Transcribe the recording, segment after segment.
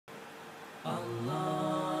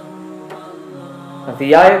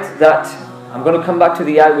The ayat that, I'm going to come back to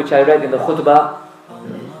the ayat which I read in the khutbah.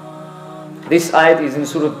 This ayat is in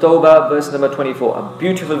Surah Tawbah, verse number 24, a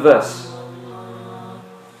beautiful verse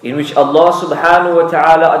in which Allah subhanahu wa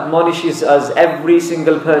ta'ala admonishes us, every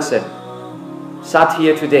single person sat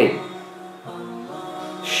here today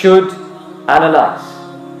should analyze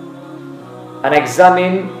and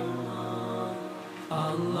examine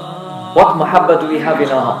what mahabbah do we have in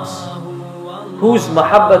our hearts, whose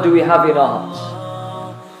mahabbah do we have in our hearts.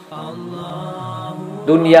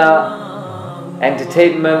 Dunya,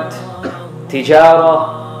 entertainment, tijara,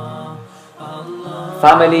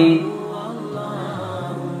 family,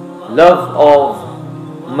 love of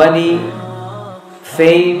money,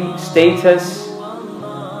 fame, status.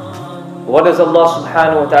 What does Allah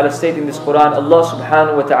subhanahu wa ta'ala state in this Quran? Allah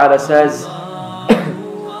subhanahu wa ta'ala says,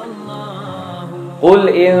 قُلْ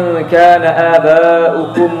إِن كَانَ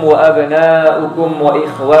آبَاؤُكُمْ وَأَبْنَاؤُكُمْ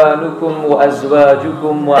وَإِخْوَانُكُمْ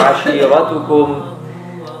وَأَزْوَاجُكُمْ وَعَشِيرَتُكُمْ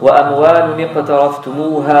وأموال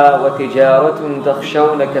اقترفتموها وتجارة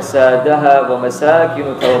تخشون كسادها ومساكن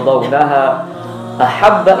ترضونها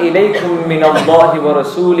أحب إليكم من الله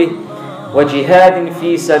ورسوله وجهاد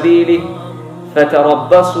في سبيله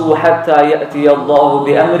فتربصوا حتى يأتي الله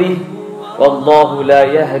بأمره والله لا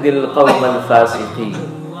يهدي القوم الفاسقين.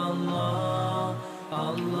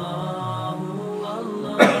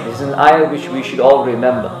 This is an ayah which we should all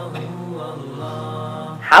remember.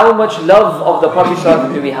 How much love of the Prophet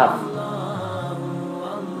ﷺ do we have?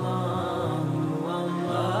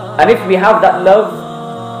 And if we have that love,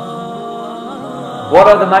 what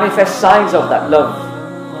are the manifest signs of that love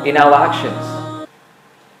in our actions?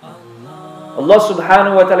 Allah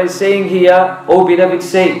subhanahu wa ta'ala is saying here, O beloved,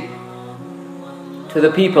 say to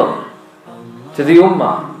the people, to the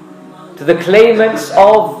ummah, to the claimants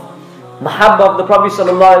of mahabbah of the Prophet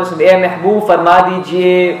sallallahu alaihi wasallam, ए महबूब फरमा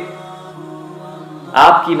दीजिए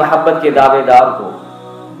आपकी मोहब्बत के दावेदार को,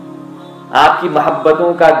 आपकी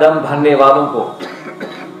मोहब्बतों का दम भरने वालों को.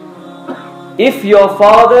 If your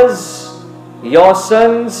fathers, your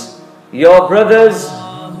sons, your brothers,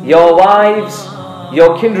 your wives,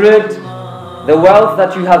 your kindred, the wealth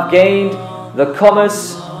that you have gained, the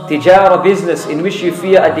commerce, tijara, business in which you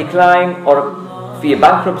fear a decline or fear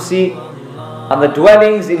bankruptcy, and the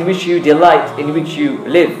dwellings in which you delight, in which you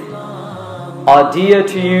live, are dear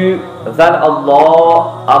to you than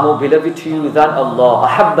Allah, are more beloved to you than Allah.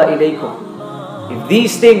 Ahabba ilaykum. If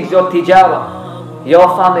these things, your tijara, your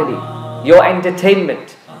family, your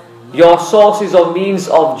entertainment, your sources or means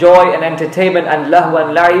of joy and entertainment and lahu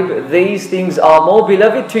and la'ib, these things are more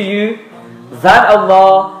beloved to you than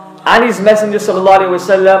Allah and His Messenger sallallahu alaihi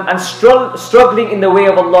wasallam, and struggling in the way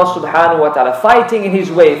of Allah subhanahu wa ta'ala, fighting in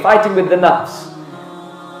His way, fighting with the nafs,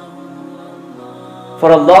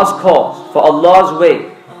 for Allah's cause, for Allah's way,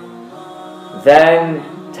 then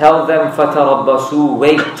tell them fatarabbasu,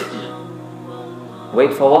 wait.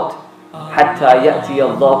 Wait for what? Hatta ya'ti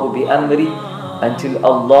Allahu bi amri, until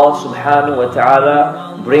Allah subhanahu wa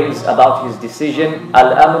ta'ala brings about His decision.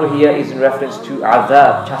 Al-amr here is in reference to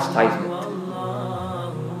adhab, chastisement.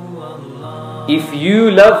 If you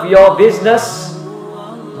love your business,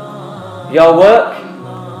 your work,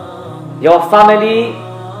 your family,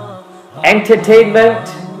 entertainment,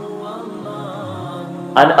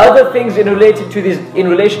 and other things in relation to this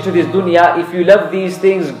dunya, if you love these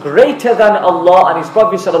things greater than Allah and His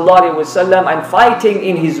Prophet sallallahu alaihi wasallam and fighting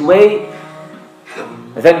in His way,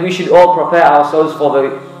 then we should all prepare ourselves for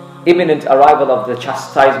the imminent arrival of the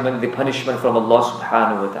chastisement, the punishment from Allah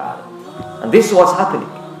subhanahu wa ta'ala. And this is what's happening.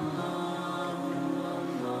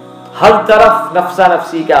 हर तरफ नफ्सा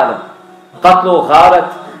नफ्सी का आलम, क़त्ल व गारत,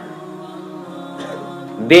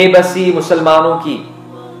 बेबसी मुसलमानों की,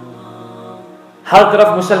 हर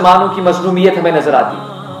तरफ मुसलमानों की मज़लूमियत हमें नजर आती.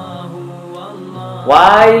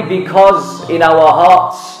 Why? Because in our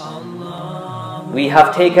hearts we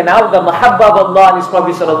have taken out the mahabbah of Allah and His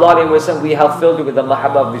Prophet sallallahu alaihi wasallam. We have filled it with the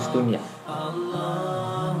mahabbah of this dunya.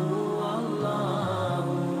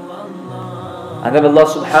 And then Allah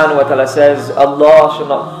subhanahu wa ta'ala says, Allah shall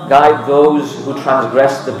not guide those who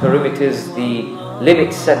transgress the perimeters, the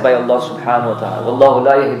limits set by Allah subhanahu wa ta'ala.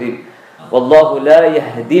 Wallahu la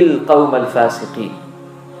yahdil qawm al-fasiqeen.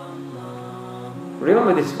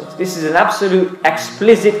 Remember this verse. This is an absolute,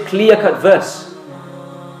 explicit, clear-cut verse.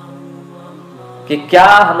 कि क्या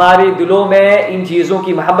हमारे दिलों में इन चीज़ों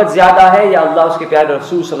की मोहब्बत ज़्यादा है या अल्लाह उसके प्यारे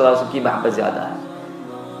रसूल सल्लल्लाहु अलैहि वसल्लम की मोहब्बत ज़्यादा है?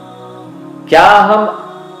 क्या हम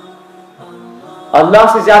अल्लाह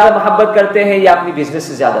से ज़्यादा मोहब्बत करते हैं या अपनी बिजनेस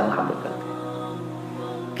से ज़्यादा मोहब्बत करते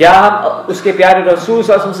हैं? क्या हम उसके प्यारे रसूल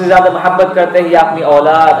सल्लल्लाहु अलैहि वसल्लम से ज़्यादा मोहब्बत करते हैं या अपनी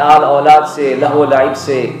औलाद, आल औलाद से, लहो लाइब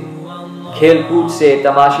से, खेल कूद से,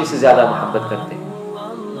 तमाशे से ज्यादा मोहब्बत करते हैं।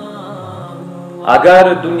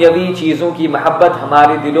 अगर दुनियावी चीजों की मोहब्बत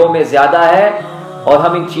हमारे दिलों में ज्यादा है और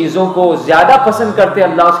हम इन चीजों को ज्यादा पसंद करते हैं,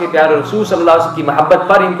 अल्लाह उसके प्यारे रसूल सल्लल्लाहु अलैहि वसल्लम की मोहब्बत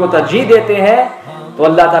पर इनको तरजीह देते हैं, तो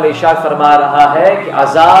अल्लाह ताला इरशाद फरमा रहा है कि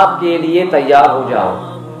अजाब के लिए तैयार हो जाओ।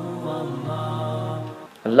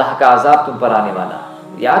 अल्लाह का अजाब तुम पर आने वाला है,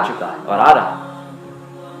 ये आ चुका है और आ रहा है।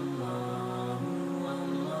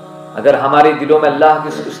 अगर हमारे दिलों में अल्लाह के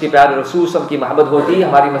उसके प्यारे रसूल सल्लल्लाहु अलैहि वसल्लम की मोहब्बत होती,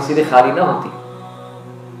 हमारी मस्जिदें खाली ना होती।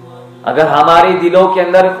 अगर हमारे दिलों के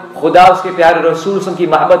अंदर खुदा उसके प्यारे रसूल सल्लल्लाहु अलैहि वसल्लम की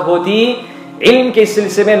मोहब्बत होती, इल्म के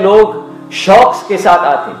सिलसिले में लोग शौक के साथ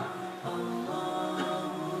आते,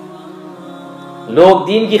 लोग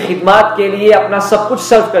दीन की खिदमत के लिए अपना सब कुछ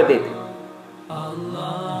सर्व कर देते,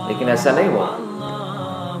 लेकिन ऐसा नहीं हुआ।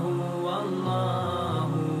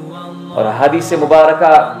 और हदीस से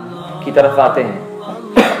मुबारका की तरफ आते हैं।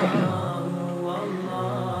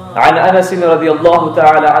 अन अनस रज़ियल्लाहु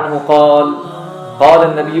तआला अन्हु क़ाल क़ाल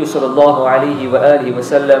अन्नबी सल्लल्लाहु अलैहि व आलिहि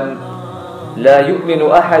वसल्लम ला युमिनु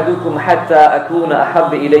अहदुकुम हत्ता अकून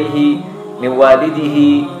अहब्ब इलैहि मिन वालिदिही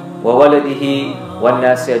व वलदिही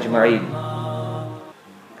वन्नासि अजमईन।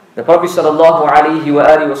 The Prophet sallallahu alaihi wa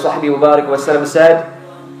alihi wa sahbihi wa barak wa sallam said,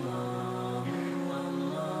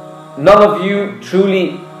 none of you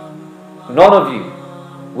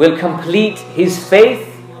will complete his faith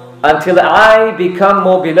until I become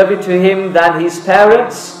more beloved to him than his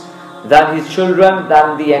parents, than his children,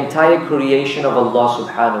 than the entire creation of Allah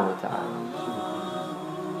subhanahu wa ta'ala.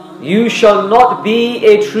 You shall not be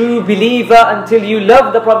a true believer until you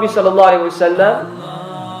love the Prophet sallallahu alaihi wasallam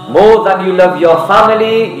more than you love your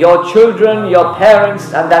family, your children, your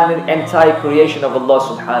parents, and than the entire creation of Allah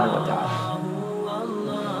subhanahu wa ta'ala.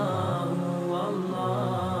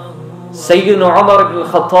 Sayyidina Umar ibn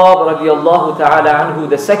al-Khattab radiyallahu ta'ala anhu,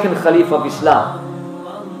 the second Khalif of Islam,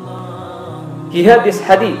 he heard this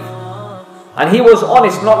hadith and he was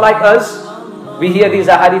honest, not like us. We hear these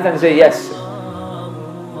hadith and say, yes,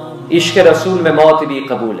 Ishq Rasool mein maut bhi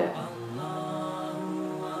qabool hai.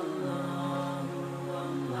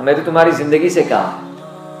 हमें तो तुम्हारी जिंदगी से काम है।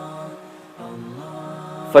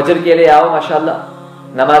 फजर के लिए आओ, माशाल्लाह,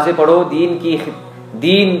 नमाजें पढ़ो,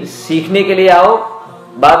 दीन सीखने के लिए आओ,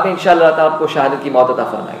 बाद में इंशाअल्लाह ताला आपको शहादत की मौत अता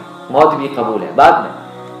फरमाएगी, मौत भी कबूल है बाद में।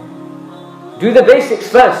 Do the basics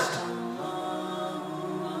first.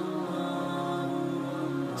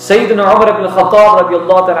 Sayyidina Umar ibn al-Khattab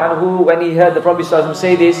radiyallahu ta'ala anhu, when he heard the Prophet sallallahu alaihi wasallam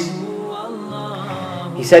say this,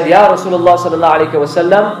 he said, Ya Rasulullah sallallahu alaihi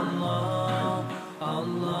wasallam,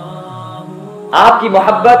 आपकी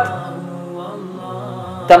मोहब्बत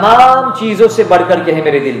तमाम चीजों से बढ़कर के है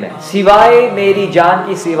मेरे दिल में, सिवाय मेरी जान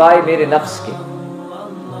की, सिवाय मेरे नफ्स के,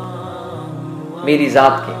 मेरी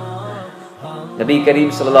जात के। नबी करीम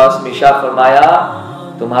सल्लल्लाहु अलैहि वसल्लम ने इरशाद फरमाया,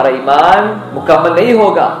 तुम्हारा ईमान मुकम्मल नहीं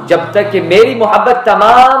होगा जब तक कि मेरी मोहब्बत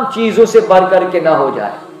तमाम चीजों से बढ़कर के ना हो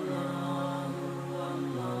जाए।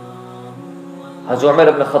 Hazrat Umar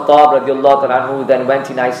ibn Khattab radiyallahu ta'ala anhu then went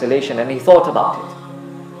in isolation and he thought about it.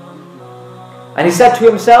 And he said to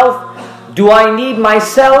himself, do I need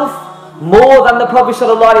myself more than the Prophet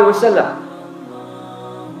sallallahu alaihi wasallam?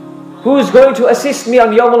 Who is going to assist me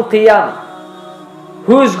on Yawm al-Qiyamah?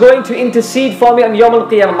 Who is going to intercede for me on Yawm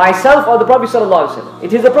al-Qiyamah? Myself or the Prophet sallallahu alaihi wasallam?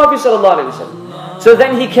 It is the Prophet sallallahu alaihi wasallam. So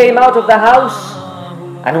then he came out of the house,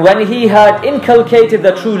 and when he had inculcated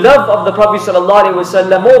the true love of the Prophet sallallahu alaihi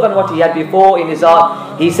wasallam more than what he had before in his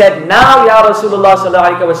heart, he said, now Ya Rasulullah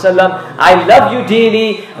sallallahu alaihi wasallam, I love you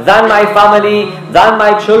dearly than my family, than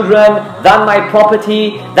my children, than my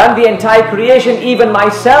property, than the entire creation, even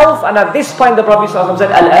myself. And at this point the Prophet sallallahu alaihi wasallam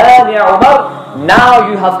said, Al-An ya Umar, now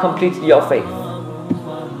you have completed your faith.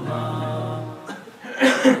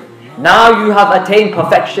 Now you have attained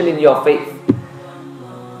perfection in your faith.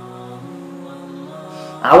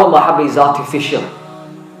 Our mahabba is artificial.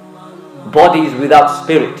 Body is without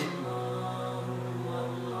spirit.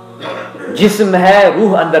 जिस्म है,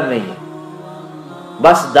 रूह अंदर नहीं है,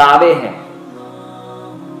 बस दावे हैं,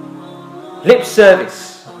 lip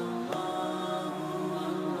service,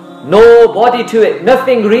 no body to it,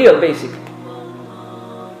 nothing real basically.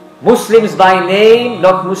 Muslims by name,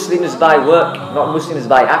 not Muslims by work, not Muslims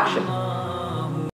by action.